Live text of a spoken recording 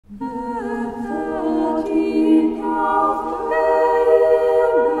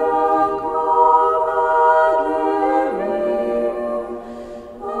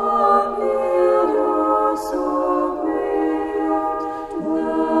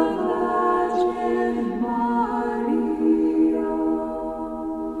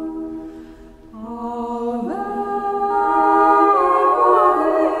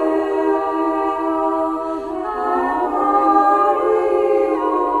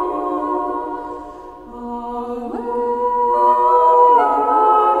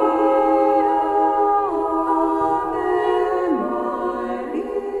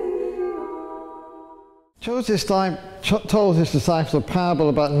George told his disciples a parable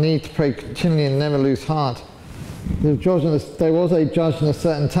about the need to pray continually and never lose heart. There was a judge in a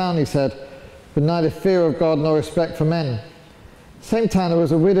certain town, he said, with neither fear of God nor respect for men. Same time there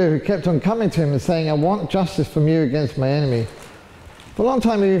was a widow who kept on coming to him and saying, I want justice from you against my enemy. For a long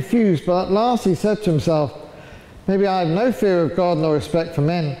time he refused, but at last he said to himself, maybe I have no fear of God nor respect for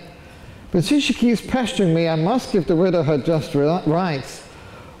men, but since she keeps pestering me, I must give the widow her just rights,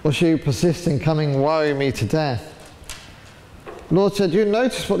 or she will persist in coming and worry me to death. The Lord said, you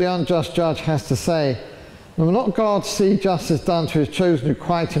notice what the unjust judge has to say. And will not God see justice done to his chosen who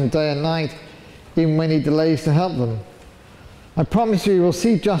cry to him day and night, even when he delays to help them? I promise you, you will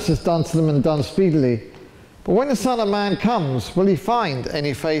see justice done to them and done speedily. But when the Son of Man comes, will he find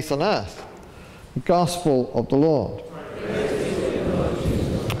any faith on earth? The Gospel of the Lord.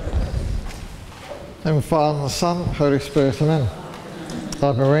 And Father, and the Son, Holy Spirit, amen.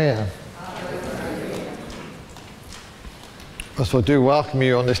 Ave Maria. First of all, I do welcome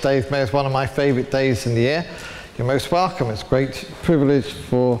you on this day. It's one of my favourite days in the year. You're most welcome. It's a great privilege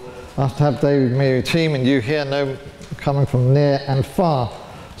for us to have David Mary team and you here coming from near and far.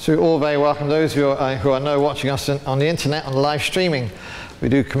 So you're all very welcome. Those who are now watching us on the internet, on live streaming, we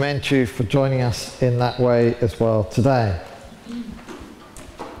do commend you for joining us in that way as well today.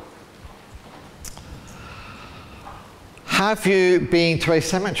 Have you been to a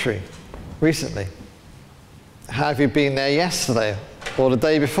cemetery recently? Have you been there yesterday, or the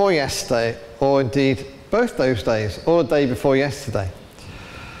day before yesterday, or indeed both those days, or the day before yesterday?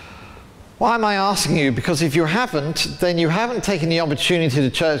 Why am I asking you? Because if you haven't, then you haven't taken the opportunity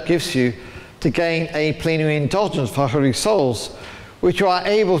the church gives you to gain a plenary indulgence for holy souls, which you are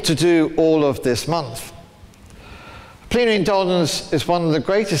able to do all of this month. Plenary indulgence is one of the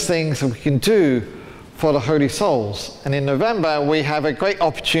greatest things that we can do for the holy souls, and in November we have a great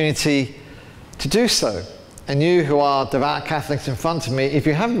opportunity to do so. And you who are devout Catholics in front of me, if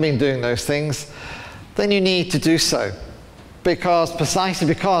you haven't been doing those things, then you need to do so, precisely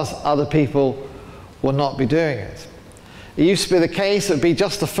because other people will not be doing it. It used to be the case it would be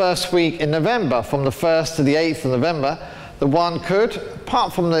just the first week in November, from the 1st to the 8th of November, that one could,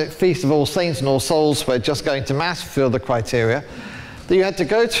 apart from the Feast of All Saints and All Souls, where just going to Mass fulfilled the criteria, that you had to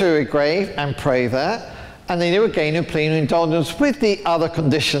go to a grave and pray there, and then you would gain a plenary indulgence with the other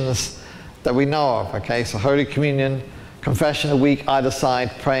conditions that we know of. Okay, so Holy Communion, confession a week either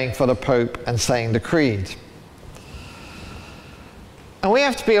side, praying for the Pope and saying the Creed. And we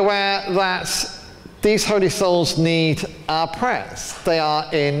have to be aware that these holy souls need our prayers. They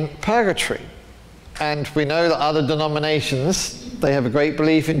are in purgatory. And we know that other denominations, they have a great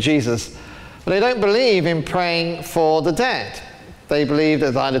belief in Jesus, but they don't believe in praying for the dead. They believe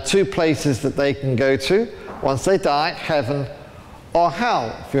there's either two places that they can go to once they die, heaven or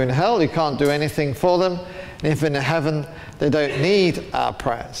hell. If you're in hell, you can't do anything for them. And if in heaven, they don't need our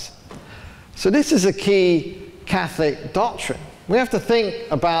prayers. So this is a key Catholic doctrine. We have to think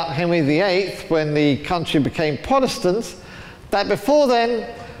about Henry VIII, when the country became Protestant, that before then,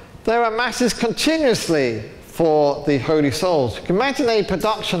 there were masses continuously for the holy souls. You can imagine a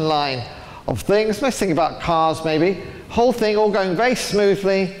production line of things. Let's think about cars maybe. Whole thing all going very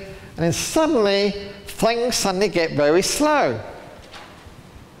smoothly, and then suddenly, things suddenly get very slow.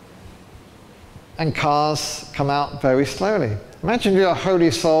 And cars come out very slowly. Imagine you're a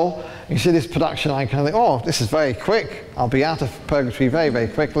holy soul, and you see this production line, kind of think, oh, this is very quick. I'll be out of purgatory very, very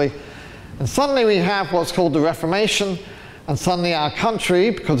quickly. And suddenly we have what's called the Reformation, and suddenly our country,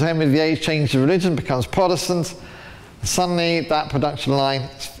 because Henry VIII changed the religion, becomes Protestant, and suddenly that production line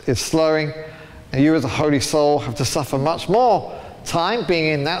is slowing, and you as a holy soul have to suffer much more time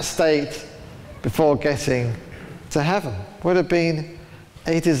being in that state before getting to heaven. Would have been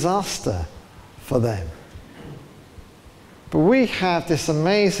a disaster for them. But we have this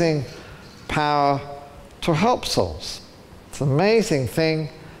amazing power to help souls. It's an amazing thing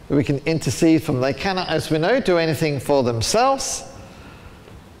that we can intercede for them. They cannot, as we know, do anything for themselves,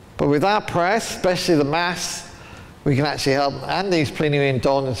 but with our prayers, especially the Mass, we can actually help them, and these plenary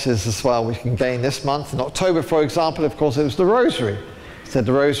indulgences as well we can gain this month. In October, for example, of course, it was the Rosary. Said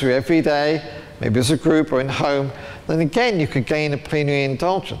the Rosary every day, maybe as a group or in home, then again you could gain a plenary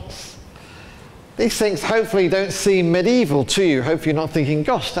indulgence. These things hopefully don't seem medieval to you. Hopefully you're not thinking,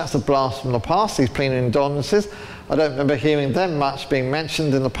 gosh, that's a blast from the past, these plenary indulgences. I don't remember hearing them much being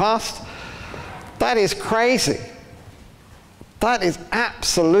mentioned in the past. That is crazy. That is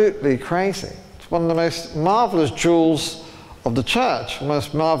absolutely crazy. It's one of the most marvelous jewels of the church, the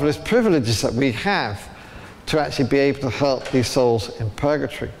most marvelous privileges that we have to actually be able to help these souls in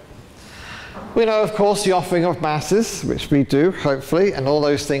purgatory. We know, of course, the offering of masses, which we do, hopefully, and all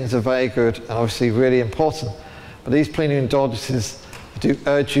those things are very good and obviously really important. But these plenary indulgences, I do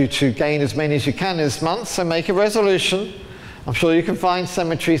urge you to gain as many as you can this month, so make a resolution. I'm sure you can find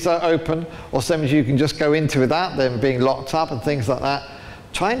cemeteries that are open, or cemeteries you can just go into without them being locked up and things like that.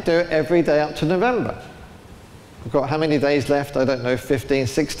 Try and do it every day up to November. We've got how many days left? I don't know, 15,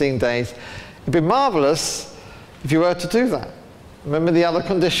 16 days. It'd be marvellous if you were to do that. Remember the other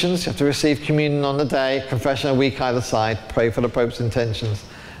conditions. You have to receive communion on the day, confession a week either side, pray for the Pope's intentions,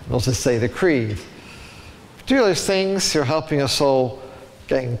 and also say the creed. If you do those things, you're helping your soul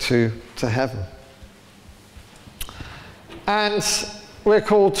getting to heaven. And we're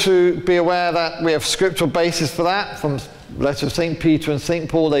called to be aware that we have scriptural basis for that. From the letter of St. Peter and St.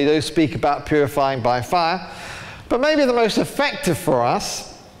 Paul, they do speak about purifying by fire. But maybe the most effective for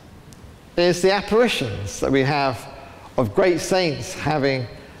us is the apparitions that we have of great saints having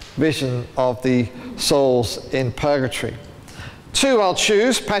vision of the souls in purgatory. Two I'll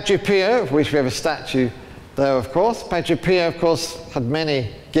choose. Padre Pio, of which we have a statue there, of course. Padre Pio, of course, had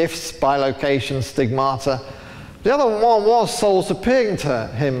many gifts, bilocation, stigmata. The other one was souls appearing to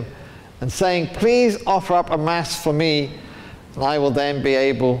him and saying, please offer up a mass for me, and I will then be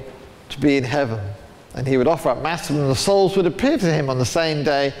able to be in heaven. And he would offer up mass, and the souls would appear to him on the same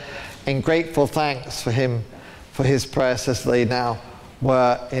day in grateful thanks for him, for his prayers as they now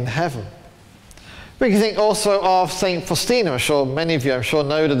were in heaven. We can think also of St. Faustina. I'm sure many of you,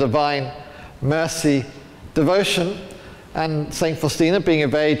 know the Divine Mercy devotion. And St. Faustina, being a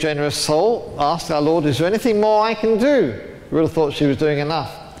very generous soul, asked our Lord, is there anything more I can do? We would have thought she was doing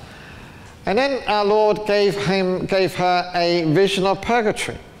enough. And then our Lord gave her a vision of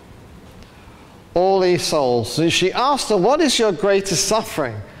purgatory. All these souls. So she asked her, what is your greatest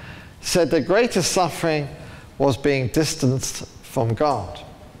suffering? He said the greatest suffering was being distanced from God.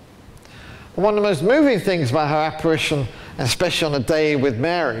 And one of the most moving things about her apparition, and especially on a day with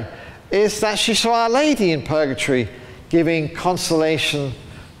Mary, is that she saw Our Lady in purgatory giving consolation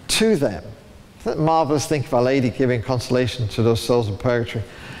to them. Isn't it marvellous to think of Our Lady giving consolation to those souls in purgatory?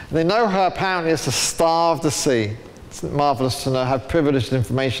 And they know her apparently is the star of the sea. It's marvellous to know, have privileged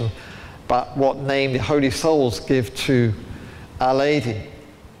information about what name the holy souls give to Our Lady.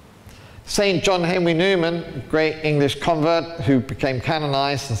 St. John Henry Newman, great English convert who became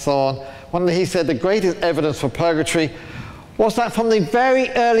canonized and so on, he said the greatest evidence for purgatory was that from the very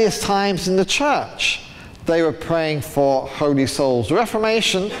earliest times in the church, they were praying for holy souls. The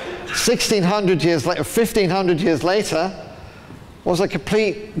Reformation, 1600 years later, 1500 years later, was a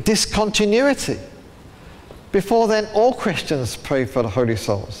complete discontinuity. Before then, all Christians prayed for the holy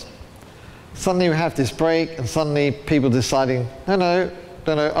souls. Suddenly we have this break, and suddenly people deciding, no,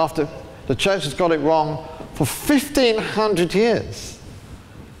 after the church has got it wrong for 1500 years.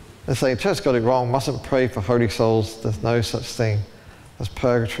 They say, the church got it wrong, mustn't pray for holy souls, there's no such thing as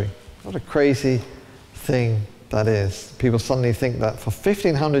purgatory. What a crazy thing that is. People suddenly think that for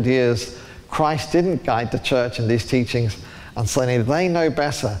 1500 years Christ didn't guide the church in these teachings, and suddenly they know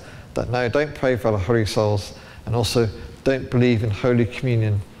better that no, don't pray for the holy souls, and also don't believe in Holy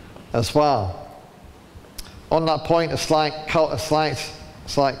Communion as well. On that point, a slight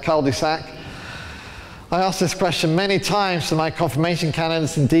cul-de-sac. I asked this question many times to my confirmation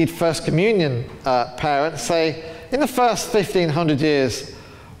canons, indeed First Communion parents, say, in the first 1500 years,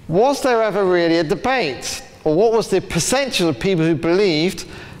 was there ever really a debate? Or what was the percentage of people who believed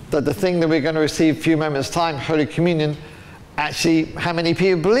that the thing that we're going to receive a few moments' time, Holy Communion, actually, how many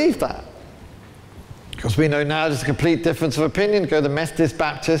people believed that? Because we know now there's a complete difference of opinion. Go to the Methodist,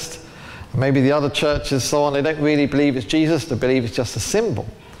 Baptist, maybe the other churches, so on. They don't really believe it's Jesus. They believe it's just a symbol.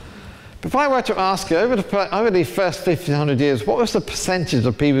 But if I were to ask you, over the first 1500 years, what was the percentage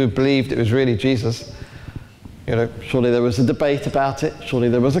of people who believed it was really Jesus? Surely there was a debate about it. Surely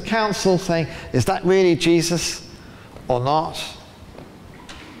there was a council saying, is that really Jesus or not?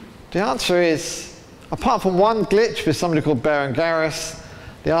 The answer is, apart from one glitch with somebody called Berengaris,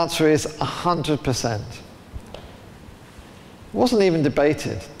 the answer is 100%. It wasn't even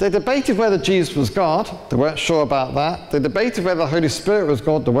debated. They debated whether Jesus was God. They weren't sure about that. They debated whether the Holy Spirit was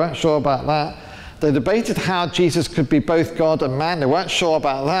God. They weren't sure about that. They debated how Jesus could be both God and man. They weren't sure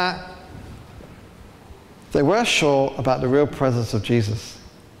about that. They were sure about the real presence of Jesus.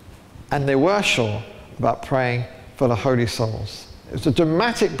 And they were sure about praying for the holy souls. It was a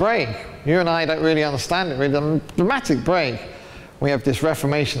dramatic break. You and I don't really understand it, really. A dramatic break. We have this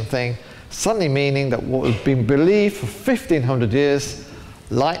Reformation thing, suddenly meaning that what has been believed for 1500 years,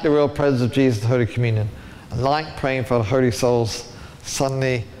 like the real presence of Jesus, the Holy Communion, and like praying for the holy souls,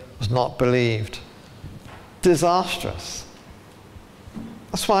 suddenly was not believed. Disastrous.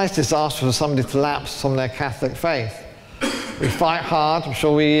 That's why it's disastrous for somebody to lapse from their Catholic faith. We fight hard. I'm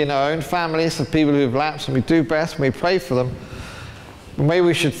sure we, in our own families, have people who've lapsed, and we do best, and we pray for them. But maybe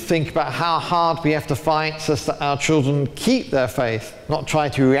we should think about how hard we have to fight so that our children keep their faith, not try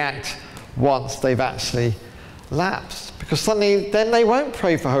to react once they've actually lapsed. Because suddenly, then they won't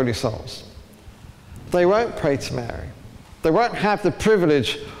pray for holy souls. They won't pray to Mary. They won't have the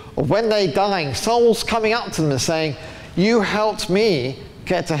privilege of, when they're dying, souls coming up to them and saying, you helped me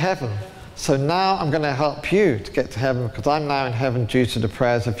get to heaven, so now I'm going to help you to get to heaven, because I'm now in heaven due to the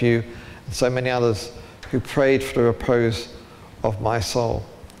prayers of you and so many others who prayed for the repose of my soul.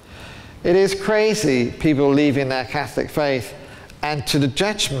 It is crazy, people leaving their Catholic faith, and to the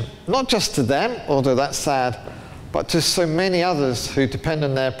judgment, not just to them, although that's sad, but to so many others who depend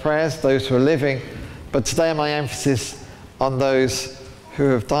on their prayers, those who are living. But today my emphasis on those who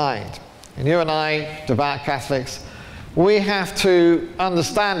have died. And you and I, devout Catholics, we have to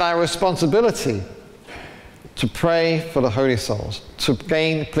understand our responsibility to pray for the holy souls, to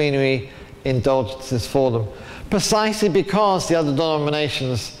gain plenary indulgences for them, precisely because the other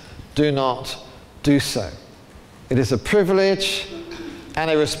denominations do not do so. It is a privilege and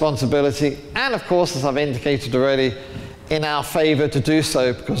a responsibility, and of course, as I've indicated already, in our favor to do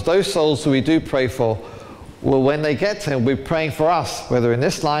so, because those souls who we do pray for will, when they get to Him, be praying for us, whether in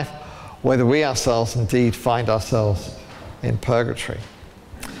this life, whether we ourselves indeed find ourselves in purgatory.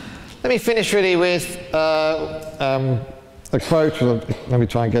 Let me finish really with a quote. Let me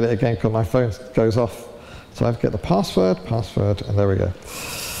try and get it again because my phone goes off. So I have to get the password, and there we go.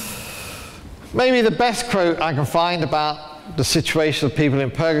 Maybe the best quote I can find about the situation of people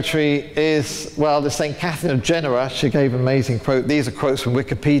in purgatory is, well, the St. Catherine of Genoa. She gave an amazing quote. These are quotes from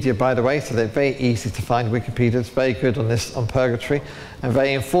Wikipedia, by the way, so they're very easy to find. Wikipedia is very good on this, on purgatory, and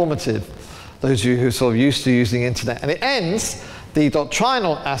very informative, those of you who are sort of used to using the internet. And it ends the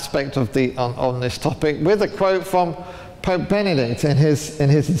doctrinal aspect of on this topic with a quote from Pope Benedict in his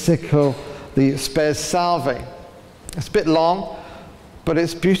encyclical, the Spes Salve. It's a bit long, but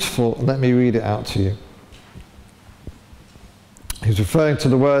it's beautiful. Let me read it out to you. He's referring to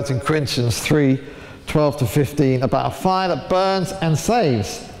the words in Corinthians 3:12-15 about a fire that burns and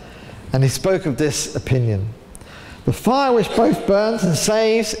saves. And he spoke of this opinion. The fire which both burns and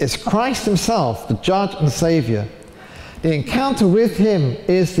saves is Christ Himself, the Judge and Saviour. The encounter with Him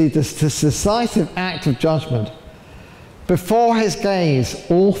is the decisive act of judgment. Before His gaze,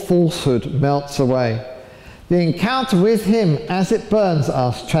 all falsehood melts away. The encounter with Him, as it burns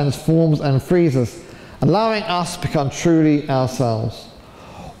us, transforms and frees us, allowing us to become truly ourselves.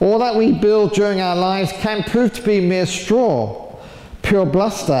 All that we build during our lives can prove to be mere straw, pure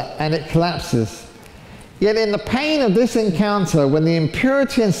bluster, and it collapses. Yet in the pain of this encounter, when the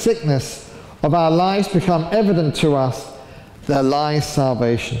impurity and sickness of our lives become evident to us, there lies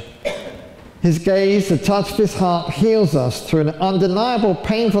salvation. His gaze, the touch of His heart, heals us through an undeniable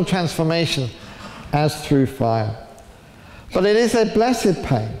painful transformation as through fire. But it is a blessed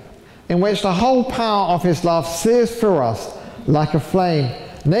pain in which the whole power of His love sears through us like a flame,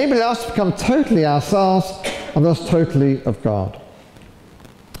 enabling us to become totally ourselves and thus totally of God.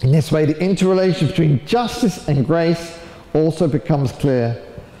 In this way, the interrelation between justice and grace also becomes clear.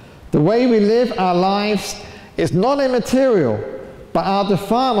 The way we live our lives is not immaterial, but our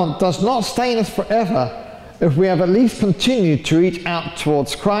defilement does not stain us forever if we have at least continued to reach out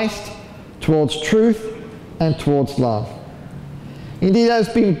towards Christ, towards truth, and towards love. Indeed, it has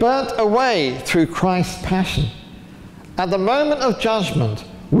been burnt away through Christ's passion. At the moment of judgment,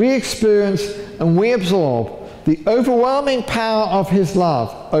 we experience and we absorb the overwhelming power of His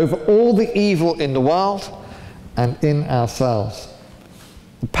love over all the evil in the world and in ourselves.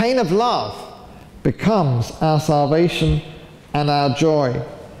 The pain of love becomes our salvation and our joy.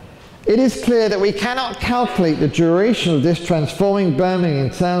 It is clear that we cannot calculate the duration of this transforming burning in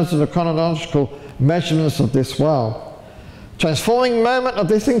terms of the chronological measurements of this world. Transforming moment of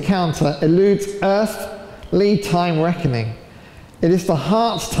this encounter eludes earthly time reckoning. It is the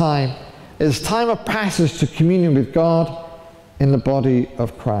heart's time. It is time of passage to communion with God in the body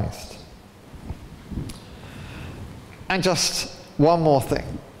of Christ. And just one more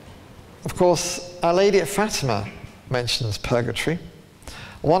thing. Of course, Our Lady at Fatima mentions purgatory.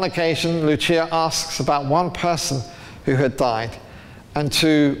 On one occasion, Lucia asks about one person who had died, and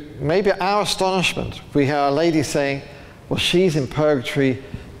to maybe our astonishment, we hear Our Lady saying, well, she's in purgatory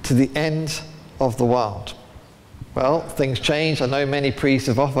to the end of the world. Well, things change. I know many priests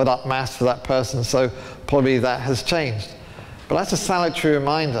have offered up Mass for that person, so probably that has changed. But that's a salutary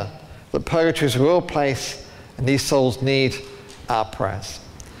reminder that purgatory is a real place, and these souls need our prayers.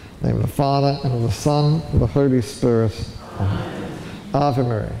 In the name of the Father, and of the Son, and of the Holy Spirit. Amen. Ave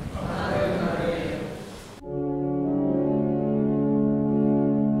Maria.